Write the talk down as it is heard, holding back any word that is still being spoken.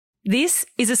This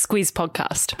is a Squiz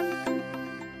podcast.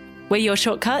 We're your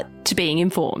shortcut to being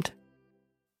informed.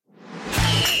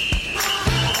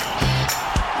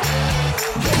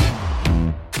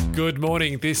 Good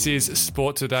morning, this is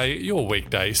Sport Today, your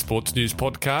weekday sports news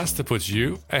podcast that puts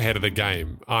you ahead of the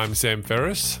game. I'm Sam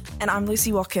Ferris. And I'm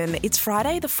Lucy Watkin. It's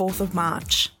Friday the 4th of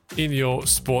March. In your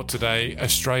Sport Today,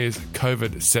 Australia's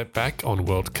COVID setback on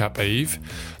World Cup Eve,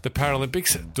 the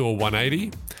Paralympics do a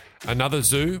 180, another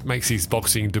Zoo makes his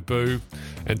boxing debut,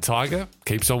 and Tiger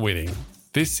keeps on winning.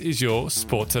 This is your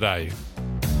Sport Today.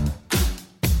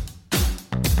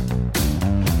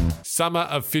 Summer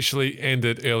officially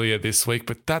ended earlier this week,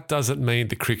 but that doesn't mean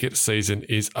the cricket season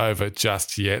is over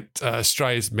just yet.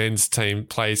 Australia's men's team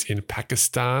plays in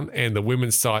Pakistan and the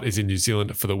women's side is in New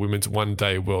Zealand for the Women's One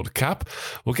Day World Cup.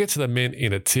 We'll get to the men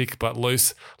in a tick, but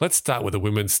Luce, let's start with the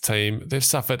women's team. They've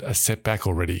suffered a setback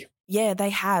already. Yeah, they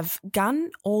have.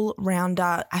 Gun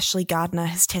all-rounder Ashley Gardner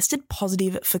has tested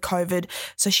positive for COVID,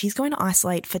 so she's going to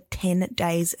isolate for 10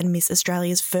 days and miss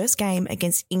Australia's first game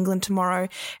against England tomorrow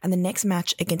and the next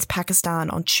match against Pakistan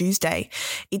on Tuesday.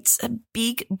 It's a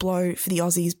big blow for the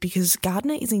Aussies because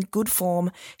Gardner is in good form.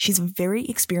 She's very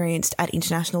experienced at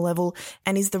international level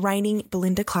and is the reigning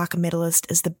Belinda Clark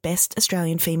medalist as the best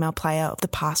Australian female player of the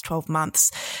past 12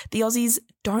 months. The Aussies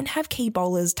don't have key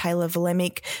bowlers Taylor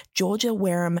Volemic, Georgia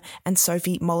Wareham and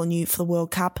Sophie Molyneux for the World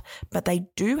Cup, but they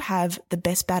do have the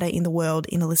best batter in the world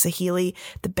in Alyssa Healy,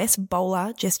 the best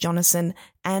bowler Jess Jonathan,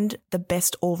 and the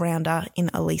best all-rounder in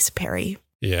Elise Perry.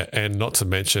 Yeah, and not to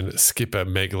mention skipper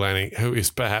Meg Lanning, who is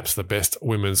perhaps the best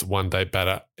women's one-day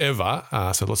batter ever.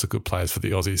 So lots of good players for the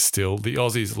Aussies still. The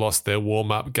Aussies lost their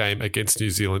warm-up game against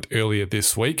New Zealand earlier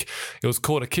this week. It was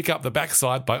called a kick up the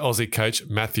backside by Aussie coach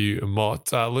Matthew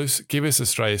Mott. Luce, give us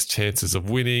Australia's chances of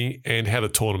winning and how the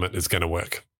tournament is going to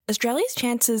work. Australia's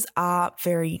chances are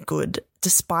very good,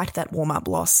 despite that warm-up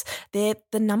loss. They're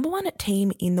the number one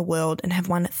team in the world and have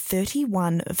won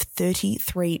 31 of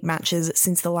 33 matches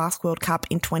since the last World Cup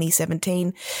in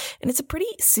 2017. And it's a pretty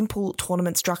simple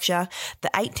tournament structure.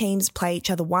 The 8 teams play each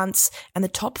other once and the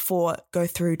top 4 go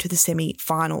through to the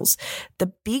semi-finals.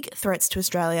 The big threats to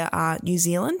Australia are New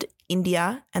Zealand,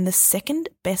 India, and the second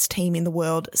best team in the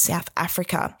world, South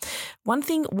Africa. One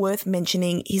thing worth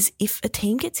mentioning is if a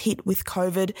team gets hit with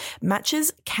COVID,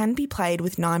 matches can be played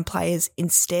with 9 players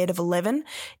instead of 11.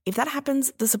 If that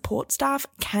happens, the support staff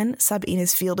can sub in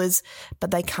as fielders,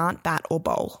 but they can't bat or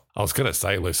bowl. I was going to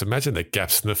say, Luce, imagine the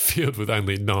gaps in the field with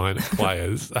only 9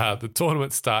 players. The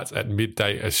tournament starts at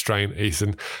midday Australian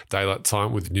Eastern Daylight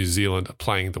Time with New Zealand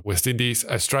playing the West Indies.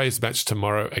 Australia's match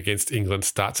tomorrow against England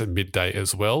starts at midday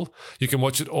as well. You can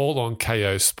watch it all on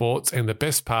KO Sports, and the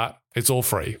best part, it's all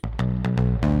free.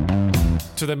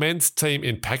 To the men's team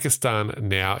in Pakistan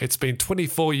now. It's been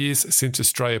 24 years since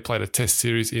Australia played a test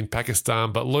series in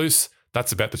Pakistan, but Luce,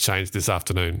 that's about to change this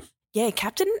afternoon. Yeah,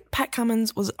 Captain Pat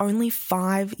Cummins was only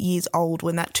 5 years old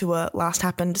when that tour last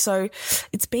happened, so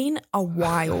it's been a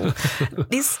while.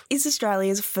 This is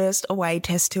Australia's first away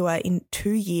test tour in 2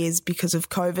 years because of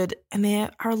COVID, and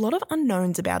there are a lot of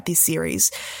unknowns about this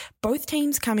series. Both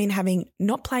teams come in having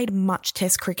not played much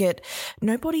test cricket.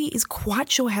 Nobody is quite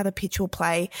sure how the pitch will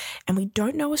play, and we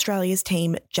don't know Australia's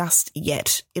team just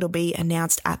yet. It'll be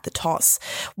announced at the toss.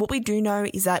 What we do know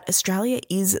is that Australia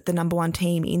is the number one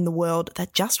team in the world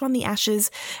that just won the Ashes,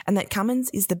 and that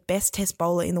Cummins is the best test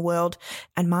bowler in the world,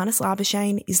 and Marnus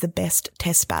Labuschagne is the best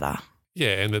test batter.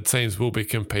 Yeah, and the teams will be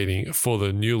competing for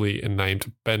the newly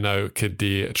named Beno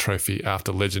Kadir Trophy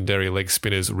after legendary leg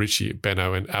spinners Richie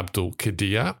Beno and Abdul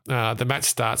Kadir. The match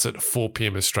starts at 4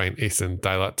 p.m. Australian Eastern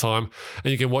Daylight Time,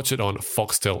 and you can watch it on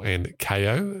Foxtel and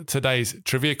KO. Today's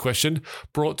trivia question,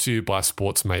 brought to you by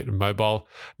Sportsmate Mobile.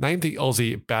 Name the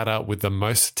Aussie batter with the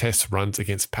most test runs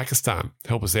against Pakistan.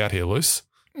 Help us out here, Luce.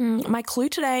 My clue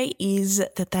today is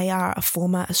that they are a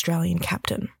former Australian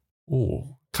captain.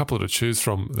 Ooh, couple to choose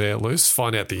from there, Luce.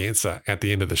 Find out the answer at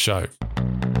the end of the show.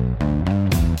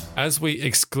 As we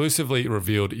exclusively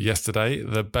revealed yesterday,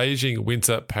 the Beijing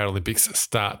Winter Paralympics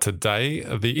start today.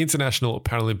 The International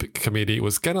Paralympic Committee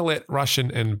was going to let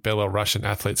Russian and Belarusian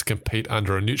athletes compete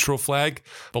under a neutral flag,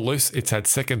 but Luce, it's had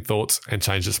second thoughts and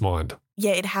changed its mind.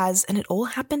 Yeah, it has, and it all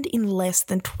happened in less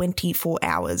than 24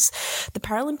 hours. The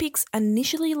Paralympics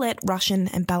initially let Russian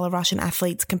and Belarusian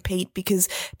athletes compete because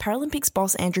Paralympics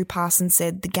boss Andrew Parsons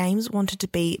said the Games wanted to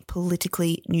be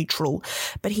politically neutral.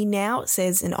 But he now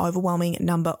says an overwhelming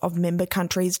number of member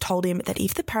countries told him that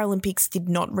if the Paralympics did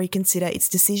not reconsider its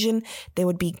decision, there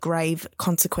would be grave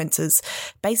consequences.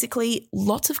 Basically,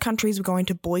 lots of countries were going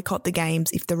to boycott the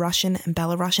Games if the Russian and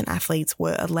Belarusian athletes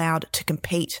were allowed to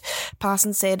compete.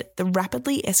 Parsons said the rapid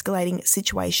rapidly escalating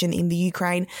situation in the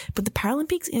Ukraine, but the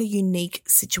Paralympics in a unique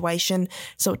situation,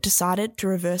 so it decided to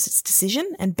reverse its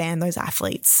decision and ban those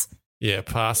athletes. Yeah,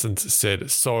 Parsons said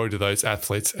sorry to those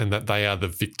athletes and that they are the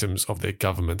victims of their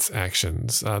government's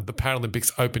actions. The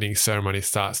Paralympics opening ceremony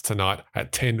starts tonight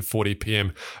at 10:40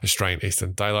 p.m. Australian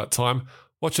Eastern Daylight Time.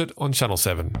 Watch it on Channel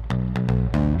 7.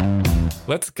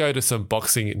 Let's go to some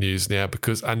boxing news now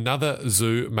because another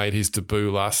Tszyu made his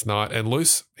debut last night and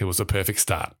Luce, it was a perfect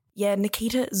start. Yeah,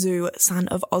 Nikita Tszyu, son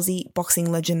of Aussie boxing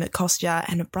legend Kostya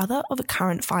and brother of a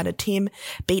current fighter Tim,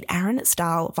 beat Aaron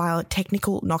Stahl via a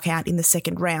technical knockout in the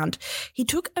second round. He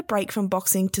took a break from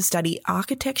boxing to study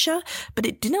architecture, but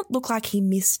it didn't look like he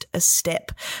missed a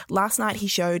step. Last night he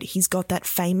showed he's got that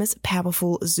famous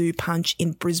powerful Tszyu punch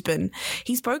in Brisbane.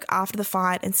 He spoke after the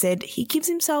fight and said he gives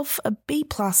himself a B+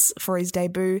 for his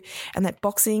debut and that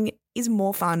boxing is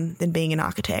more fun than being an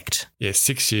architect. Yeah,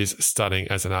 6 years studying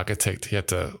as an architect. He had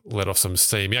to let off some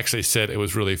steam. He actually said it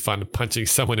was really fun punching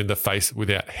someone in the face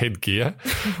without headgear.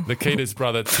 Nikita's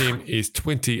brother Tim is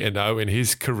 20-0 in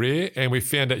his career, and we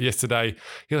found out yesterday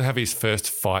he'll have his first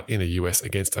fight in the US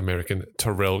against American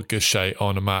Terrell Gausha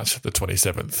on March the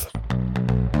 27th.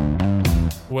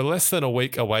 We're less than a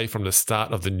week away from the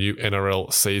start of the new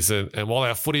NRL season, and while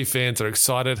our footy fans are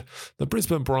excited, the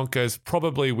Brisbane Broncos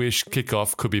probably wish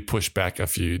kickoff could be pushed back a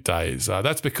few days.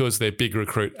 That's because their big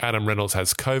recruit Adam Reynolds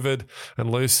has COVID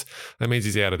and loose. That means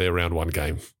he's out of their round 1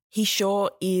 game. He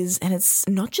sure is, and it's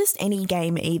not just any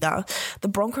game either. The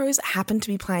Broncos happen to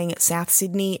be playing at South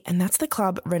Sydney, and that's the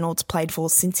club Reynolds played for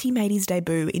since he made his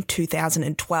debut in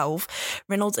 2012.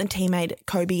 Reynolds and teammate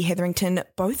Kobe Hetherington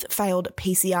both failed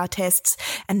PCR tests,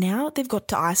 and now they've got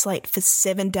to isolate for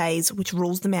 7 days, which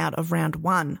rules them out of round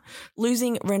 1.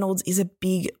 Losing Reynolds is a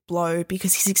big blow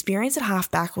because his experience at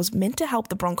halfback was meant to help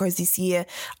the Broncos this year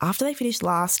after they finished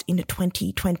last in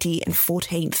 2020 and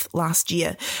 14th last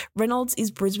year. Reynolds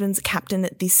is Brisbane's captain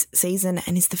this season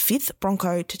and is the 5th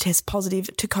Bronco to test positive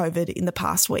to COVID in the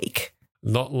past week.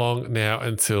 Not long now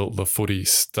until the footy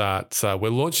starts.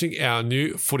 We're launching our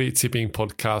new footy tipping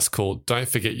podcast called Don't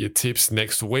Forget Your Tips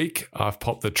next week. I've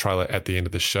popped the trailer at the end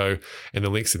of the show and the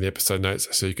links in the episode notes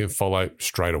so you can follow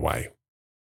straight away.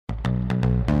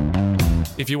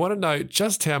 If you want to know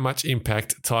just how much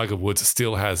impact Tiger Woods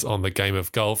still has on the game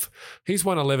of golf, he's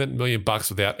won $11 million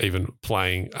without even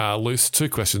playing. Luce, 2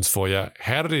 questions for you.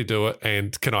 How did he do it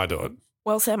and can I do it?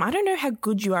 Well, Sam, I don't know how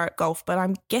good you are at golf, but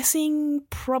I'm guessing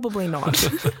probably not.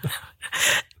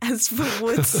 As for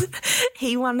Woods,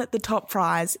 he won the top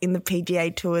prize in the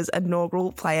PGA Tour's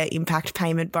inaugural player impact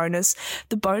payment bonus.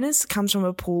 The bonus comes from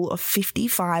a pool of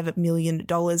 $55 million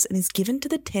and is given to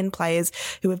the 10 players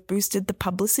who have boosted the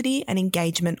publicity and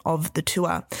engagement of the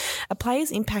tour. A player's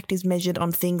impact is measured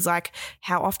on things like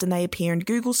how often they appear in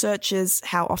Google searches,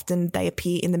 how often they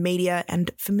appear in the media, and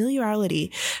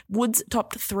familiarity. Woods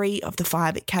topped 3 of the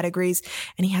 5 categories,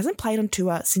 and he hasn't played on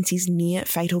tour since his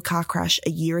near-fatal car crash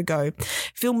a year ago.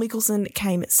 Phil Mickelson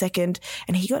came second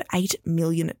and he got $8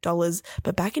 million,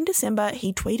 but back in December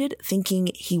he tweeted thinking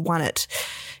he won it.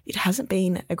 It hasn't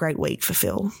been a great week for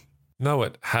Phil. No,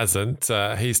 it hasn't.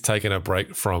 He's taken a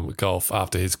break from golf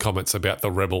after his comments about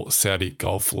the rebel Saudi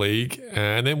Golf League.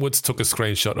 And then Woods took a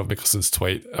screenshot of Mickelson's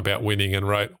tweet about winning and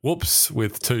wrote, whoops,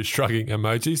 with 2 shrugging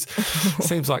emojis.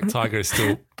 Seems like Tiger is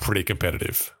still pretty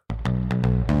competitive.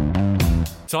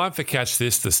 Time for Catch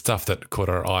This, the stuff that caught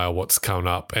our eye on what's coming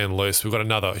up. And Luce, we've got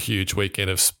another huge weekend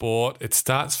of sport. It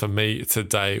starts for me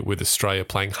today with Australia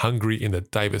playing Hungary in the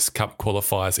Davis Cup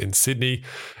qualifiers in Sydney.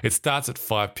 It starts at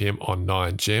 5 p.m. on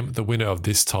 9GEM. The winner of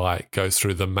this tie goes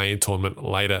through the main tournament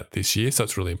later this year, so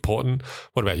it's really important.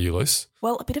 What about you, Luce?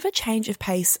 Well, a bit of a change of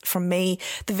pace from me.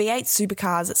 The V8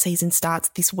 Supercars season starts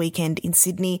this weekend in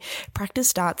Sydney. Practice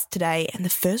starts today and the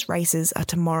first races are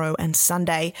tomorrow and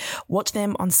Sunday. Watch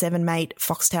them on 7Mate,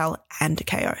 Foxtel and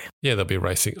KO. Yeah, they'll be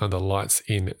racing under lights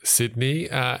in Sydney.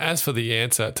 As for the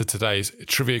answer to today's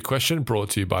trivia question brought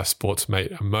to you by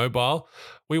Sportsmate Mobile,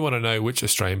 we want to know which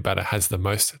Australian batter has the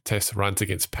most test runs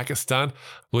against Pakistan.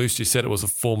 Luce, you said it was a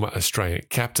former Australian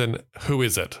captain. Who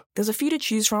is it? There's a few to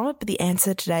choose from, but the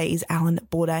answer today is Alan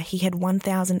Border. He had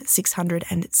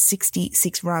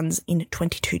 1,666 runs in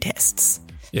 22 tests.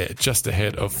 Yeah, just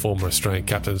ahead of former Australian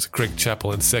captains Greg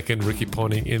Chappell in second, Ricky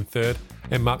Ponting in third,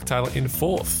 and Mark Taylor in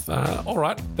fourth. All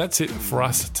right, that's it for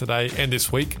us today and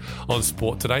this week on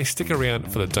Sport Today. Stick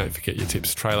around for the Don't Forget Your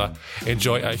Tips trailer.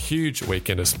 Enjoy a huge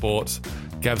weekend of sport.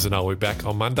 Gabs and I will be back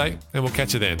on Monday, and we'll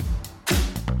catch you then.